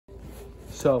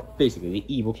So, basically, the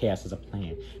evil Chaos has a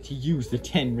plan to use the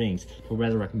 10 rings to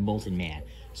resurrect Molten Man.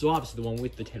 So, obviously, the one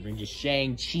with the 10 rings is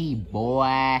Shang-Chi,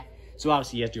 boy. So,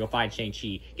 obviously, he has to go find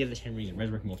Shang-Chi, get the 10 rings, and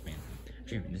resurrect Molten Man.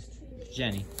 This is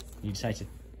Jenny. He decides to...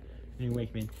 Jenny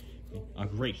Wakeman, a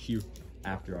great hero.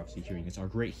 After, obviously, hearing this, our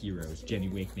great heroes, Jenny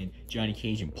Wakeman, Johnny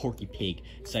Cage, and Porky Pig,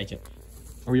 decide to...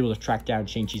 are able to track down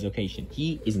Shang-Chi's location.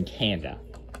 He is in Canada.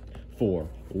 For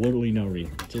literally no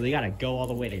reason. So they gotta go all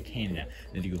the way to Canada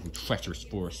and to go through treacherous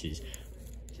forests,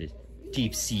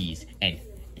 deep seas, and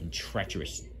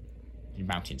treacherous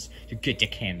mountains to get to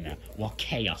Canada, while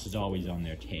Chaos is always on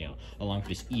their tail, along with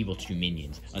his evil 2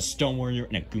 minions, a Stone Warrior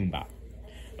and a Goomba.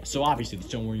 So obviously the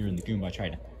Stone Warrior and the Goomba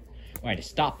try to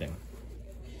stop them.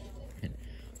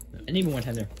 And even one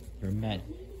time they're mad.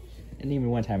 And even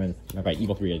one time they're by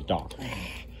Evil 3 at a dog,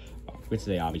 which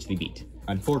they obviously beat.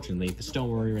 Unfortunately, the Stone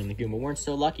Warrior and the Goomba weren't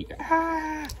so lucky.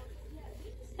 Weren't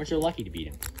so lucky to beat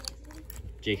him.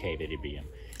 JK, they did beat him.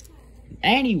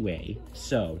 Anyway,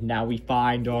 so now we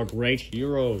find our great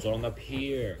heroes on the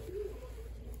pier.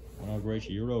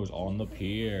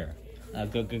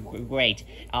 Great.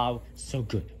 So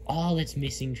good. All that's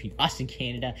missing between us and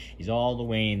Canada is all the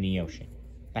way in the ocean.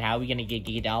 But how are we gonna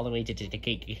get all the way to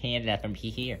Canada from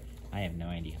here? I have no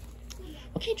idea.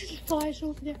 Well, can't you just fly us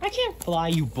over there? I can't fly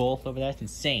you both over there. That's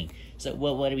insane. So,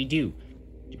 what do we do?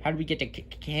 How do we get to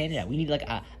Canada? We need like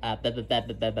a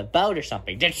boat or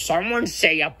something. Did someone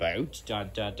say a boat?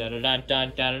 Dun dun dun dun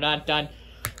dun dun dun dun.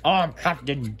 I'm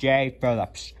Captain J.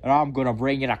 Phillips, and I'm gonna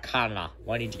bring you to Canada.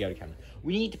 Why need to go to Canada?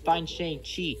 We need to find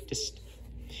Shang-Chi. Just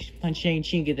find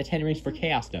Shang-Chi and get the 10 rings for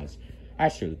Chaos does.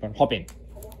 That's true. But hop in.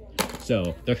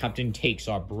 So, the captain takes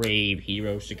our brave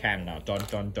heroes to Canada. Dun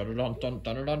dun dun dun dun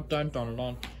dun dun dun dun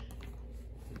dun.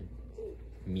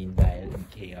 Meanwhile, in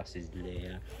Chaos's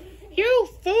lair. You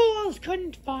fools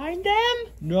couldn't find them?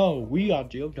 No, we got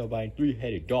jailed by a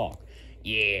 3-headed dog.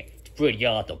 Yeah, it's pretty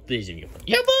awful business.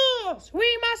 You fools!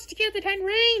 We must get the 10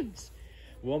 rings!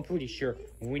 Well, I'm pretty sure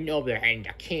we know they're heading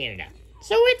to Canada.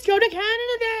 So let's go to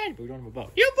Canada then! But we don't have a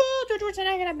boat. You fools! Don't do it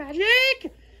tonight, I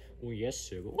magic! Oh, yes,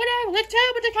 sir. But whatever, let's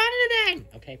teleport to Canada then!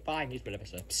 Okay, fine, use whatever,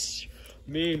 sir.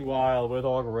 Meanwhile, with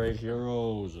our great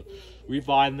heroes, we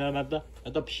find them at the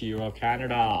pier of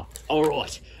Canada.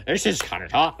 Alright, this is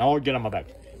Canada. Now we'll get them a boat.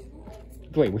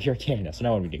 Great, we're here in Canada, so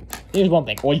now what do we do? Here's one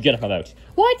thing. Oh, you get off a boat.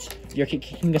 What? You're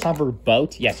kicking us off our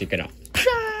boat? Yes, you get off.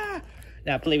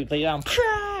 Now play down.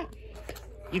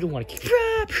 You don't want to kick.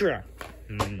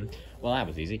 Well, that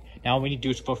was easy. Now all we need to do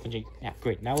is find yeah,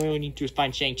 great. Now all we need to do is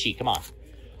find Shang-Chi. Come on.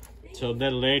 So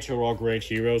then later, our great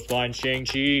heroes find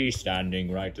Shang-Chi standing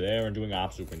right there and doing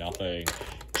absolutely nothing.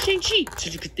 Shang-Chi,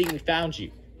 such a good thing we found you.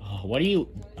 Oh, what do you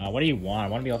want? I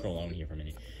want to be left alone here for a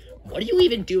minute. What are you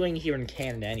even doing here in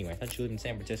Canada anyway? I thought you lived in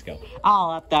San Francisco. I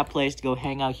left that place to go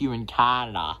hang out here in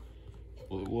Canada.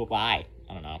 Why?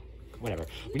 I don't know. Whatever.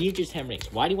 We need just 10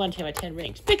 rings. Why do you want to have 10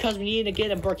 rings? Because we need to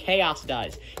get him before Chaos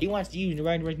does. He wants to use the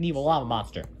Resident Evil lava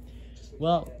monster.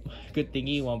 Well, good thing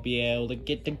he won't be able to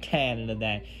get to Canada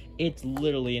then. It's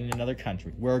literally in another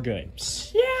country. We're good.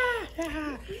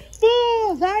 Yeah!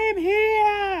 Fools, I am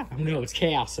here! Oh no, it's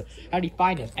Chaos. How did you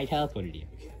find us? I teleported you.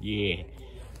 Yeah.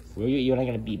 Well, you're not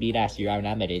gonna beat us. You're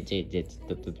outnumbered. It's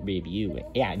the 3 of you.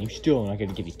 Yeah, and you're still not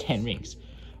gonna give these 10 rings.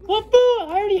 What fool?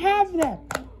 I already have them.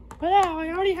 Wow, I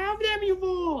already have them, you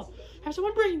fool. Have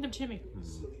someone bring them to me.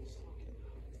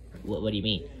 What do you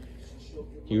mean?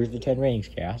 Here's the 10 rings,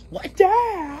 Chaos. What,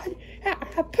 Dad?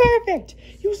 Perfect.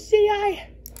 You see,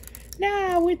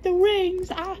 now with the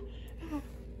rings,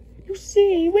 you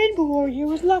see, Wind Warrior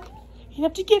was lucky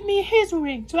enough to give me his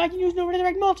ring, so I can use the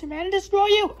Resurrect Molten Man and destroy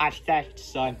you. I theft,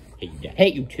 son.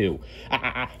 Hate you too.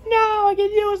 Now I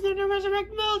can use the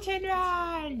Resurrect Molten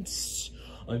Man.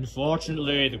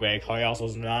 Unfortunately, the way Chaos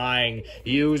was lying,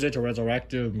 use it to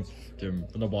resurrect him from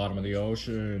the bottom of the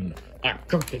ocean. I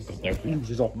couldn't think of their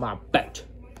uses off my bet.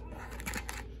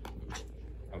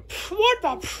 What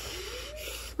the?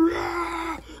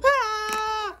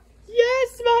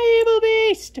 Yes, my evil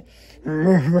beast!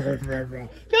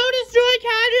 Go destroy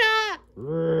Canada!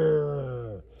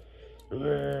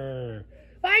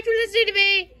 Why'd you listen to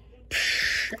me?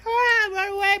 Run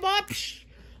away, boy!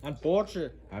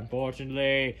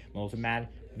 Unfortunately, Molten Man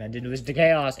didn't listen to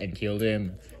Chaos and killed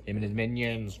him and his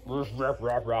minions. We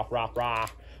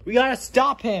gotta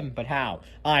stop him, but how?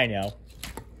 I know.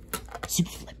 Super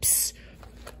flips.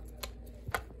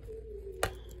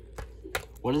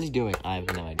 What is he doing? I have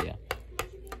no idea.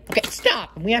 Okay,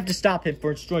 stop! We have to stop him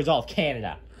before it destroys all of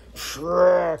Canada.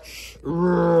 So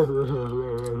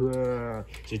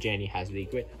Jenny has the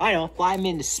grid. I know, fly him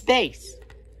into space.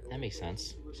 That makes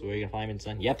sense. So we're gonna fly him into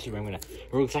sun. Yep, so I'm gonna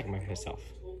sacrifice myself.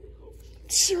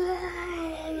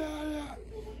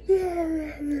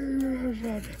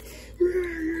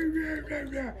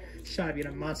 Stop being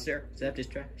a monster.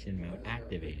 Self-destruction mode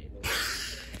activated.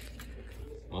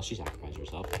 Well, she sacrificed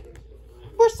herself.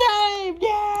 We're saved!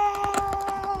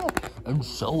 Yeah! And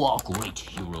so our great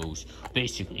heroes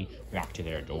basically back to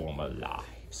their normal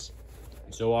lives.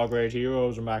 And so our great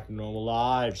heroes are back to normal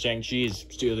lives. Shang-Chi is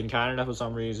still in Canada for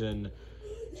some reason.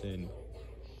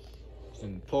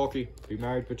 And Porky, be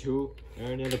married for 2,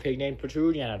 and then a pig named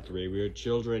Petunia had 3 weird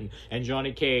children, and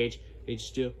Johnny Cage,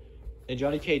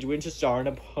 Johnny Cage went to star in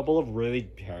a couple of really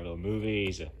terrible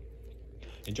movies.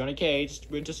 And Johnny Cage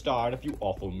went to star in a few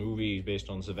awful movies based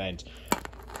on this event.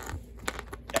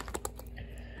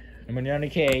 And when Johnny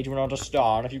Cage went on to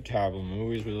star in a few terrible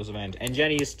movies with this event, and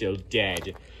Jenny is still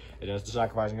dead, and is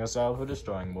sacrificing herself for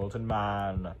destroying Molten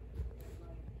Man.